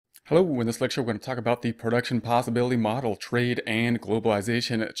Hello, in this lecture we're going to talk about the production possibility model, trade and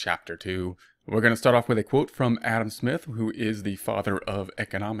globalization, chapter 2. We're going to start off with a quote from Adam Smith, who is the father of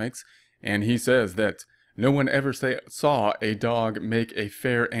economics, and he says that no one ever saw a dog make a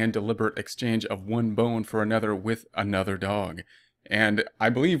fair and deliberate exchange of one bone for another with another dog. And I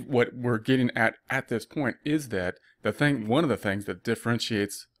believe what we're getting at this point is that one of the things that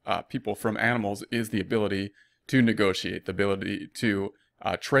differentiates people from animals is the ability to negotiate, the ability to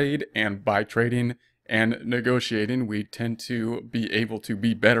trade, and by trading and negotiating, we tend to be able to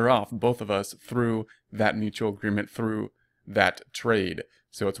be better off, both of us, through that mutual agreement, through that trade.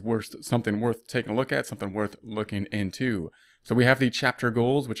 So it's something worth taking a look at, something worth looking into. So we have the chapter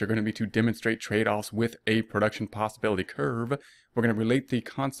goals, which are going to be to demonstrate trade-offs with a production possibility curve. We're going to relate the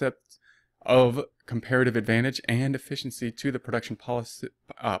concepts of comparative advantage and efficiency to the production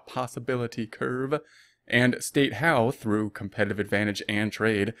possibility curve, and state how, through competitive advantage and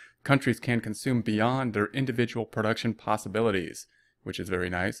trade, countries can consume beyond their individual production possibilities, which is very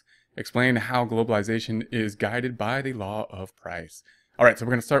nice. Explain how globalization is guided by the law of price. All right, so we're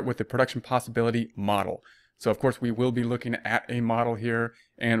going to start with the production possibility model. So of course we will be looking at a model here,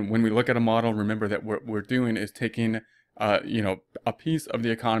 and when we look at a model, remember that what we're doing is taking a piece of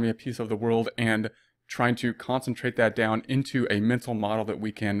the economy, a piece of the world, and trying to concentrate that down into a mental model that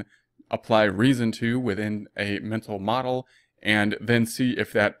we can apply reason to within a mental model, and then see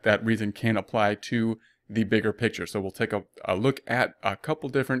if that reason can apply to the bigger picture. So we'll take a look at a couple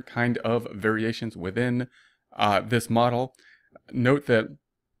different kind of variations within this model. Note that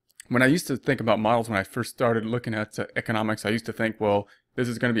when I used to think about models, when I first started looking at economics, I used to think, well, this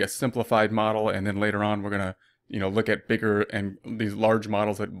is going to be a simplified model, and then later on we're going to look at bigger and these large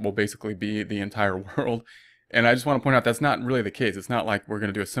models that will basically be the entire world. And I just want to point out that's not really the case. It's not like we're going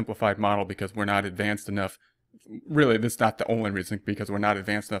to do a simplified model because we're not advanced enough. Really, that's not the only reason, because we're not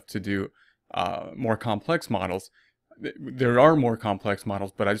advanced enough to do more complex models. There are more complex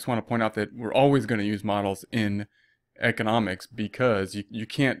models, but I just want to point out that we're always going to use models in economics, because you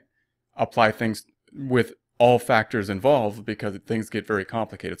can't apply things with all factors involved, because things get very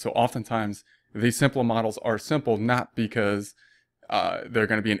complicated. So oftentimes these simple models are simple not because they're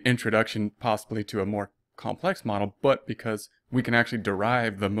going to be an introduction possibly to a more complex model, but because we can actually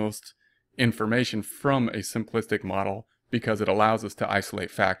derive the most information from a simplistic model, because it allows us to isolate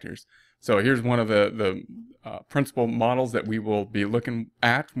factors. So here's one of the principal models that we will be looking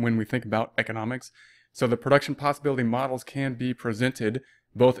at when we think about economics. So the production possibility models can be presented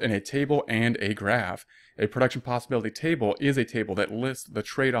both in a table and a graph. A production possibility table is a table that lists the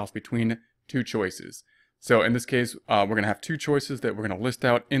trade-offs between two choices. So in this case, we're going to have two choices that we're going to list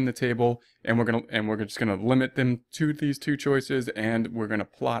out in the table, and we're just going to limit them to these two choices, and we're going to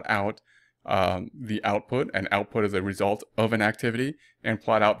plot out the output. And output is a result of an activity, and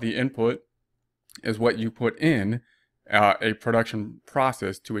plot out the input is what you put in a production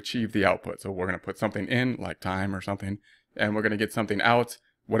process to achieve the output. So we're going to put something in, like time or something, and we're going to get something out,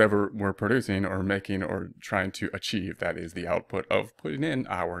 whatever we're producing or making or trying to achieve. That is the output of putting in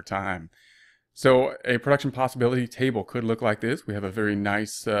our time. So a production possibility table could look like this. We have a very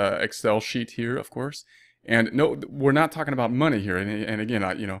nice Excel sheet here, of course. And no, we're not talking about money here. And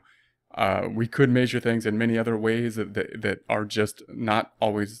again, we could measure things in many other ways that are just not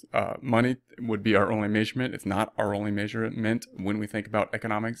always money would be our only measurement. It's not our only measurement when we think about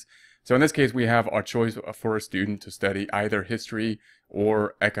economics. So in this case, we have our choice for a student to study either history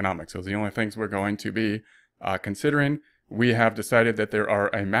or economics. Those are the only things we're going to be considering. We have decided that there are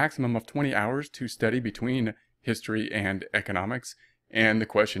a maximum of 20 hours to study between history and economics. And the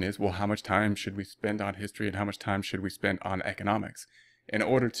question is, well, how much time should we spend on history and how much time should we spend on economics? In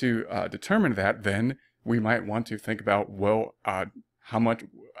order to determine that, then we might want to think about, well, how much,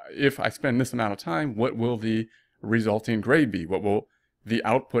 if I spend this amount of time, what will the resulting grade be? What will the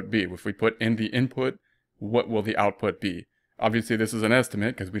output be? If we put in the input, what will the output be? Obviously, this is an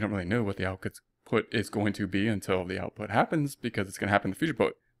estimate because we don't really know what the output is going to be until the output happens, because it's going to happen in the future.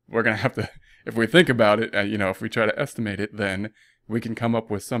 But we're going to have to, if we think about it, if we try to estimate it, then we can come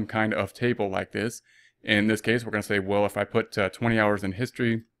up with some kind of table like this. In this case, we're going to say, well, if I put 20 hours in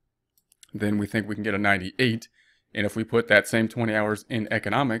history, then we think we can get a 98. And if we put that same 20 hours in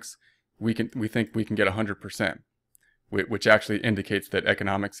economics, we think we can get 100%, which actually indicates that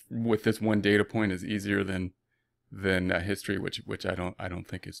economics with this one data point is easier than history, which I don't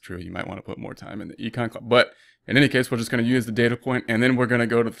think is true. You might want to put more time in the econ club. But in any case, we're just going to use the data point, and then we're going to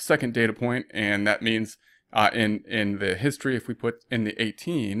go to the second data point, and that means in the history, if we put in the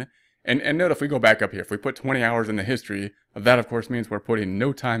 18, and note, if we go back up here, if we put 20 hours in the history, that of course means we're putting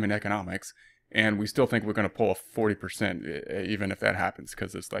no time in economics. and we still think we're going to pull a 40%, even if that happens,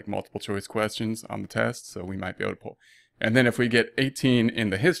 because it's like multiple choice questions on the test, so we might be able to pull. And then if we get 18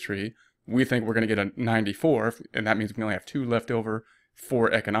 in the history, we think we're going to get a 94, and that means we only have 2 left over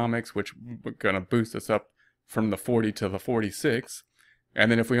for economics, which we're going to boost us up from the 40 to the 46.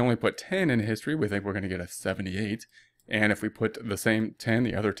 And then if we only put 10 in history, we think we're going to get a 78. And if we put the same 10,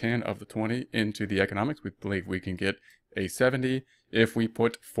 the other 10 of the 20 into the economics, we believe we can get a 70. If we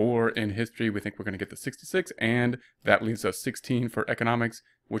put 4 in history, we think we're going to get the 66, and that leaves us 16 for economics,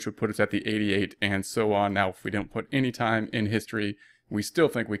 which would put us at the 88, and so on. Now, if we don't put any time in history, we still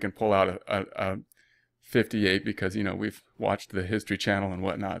think we can pull out a 58 because, you know, we've watched the History Channel and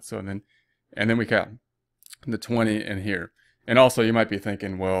whatnot. So then we count the 20 in here. And also, you might be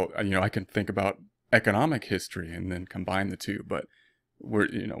thinking, well, you know, I can think about economic history and then combine the two, but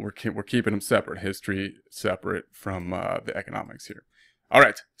we're keeping them separate. History separate from the economics here. All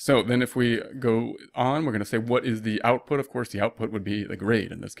right, so then if we go on, we're going to say what is the output. Of course, the output would be the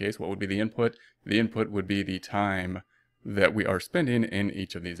grade in this case. What would be the input? The input would be the time that we are spending in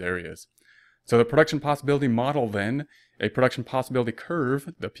each of these areas. So the production possibility model then, a production possibility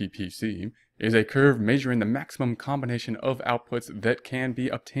curve, the PPC, is a curve measuring the maximum combination of outputs that can be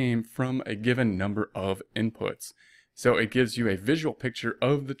obtained from a given number of inputs. So it gives you a visual picture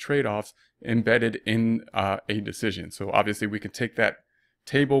of the trade-offs embedded in a decision. So obviously we can take that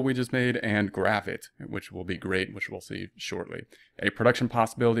table we just made and graph it, which will be great, which we'll see shortly. A production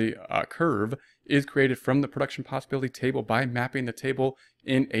possibility curve is created from the production possibility table by mapping the table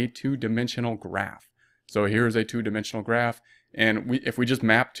in a 2-dimensional graph. So here's a 2-dimensional graph, and if we just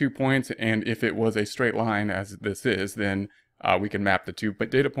map 2 points, and if it was a straight line as this is, then we can map the 2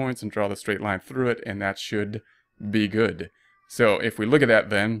 data points and draw the straight line through it, and that should be good. So if we look at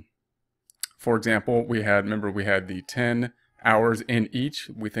that then, for example, remember we had the 10 hours in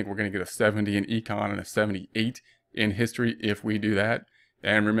each. We think we're going to get a 70 in econ and a 78 in history if we do that.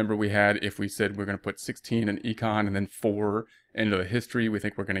 And remember we had, if we said we're going to put 16 in econ and then 4 into the history, we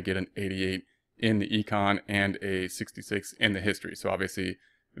think we're going to get an 88 in the econ and a 66 in the history. So obviously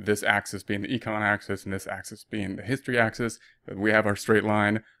this axis being the econ axis and this axis being the history axis, we have our straight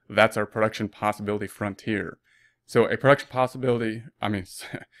line. That's our production possibility frontier. So a production possibility,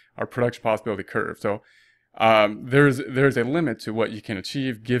 our production possibility curve. So there's a limit to what you can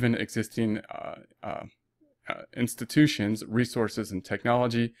achieve given existing institutions, resources, and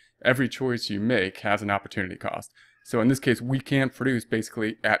technology. Every choice you make has an opportunity cost. So in this case, we can produce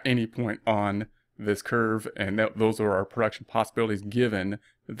basically at any point on this curve, and those are our production possibilities given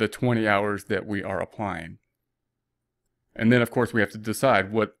the 20 hours that we are applying. And then, of course, we have to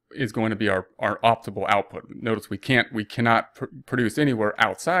decide what is going to be our optimal output. Notice we cannot produce anywhere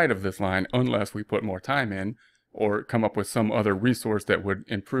outside of this line unless we put more time in or come up with some other resource that would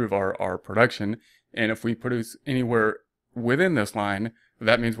improve our production. And if we produce anywhere within this line,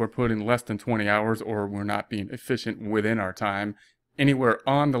 that means we're putting less than 20 hours or we're not being efficient within our time. Anywhere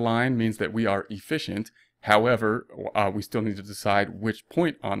on the line means that we are efficient. However, we still need to decide which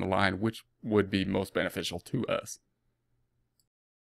point on the line which would be most beneficial to us.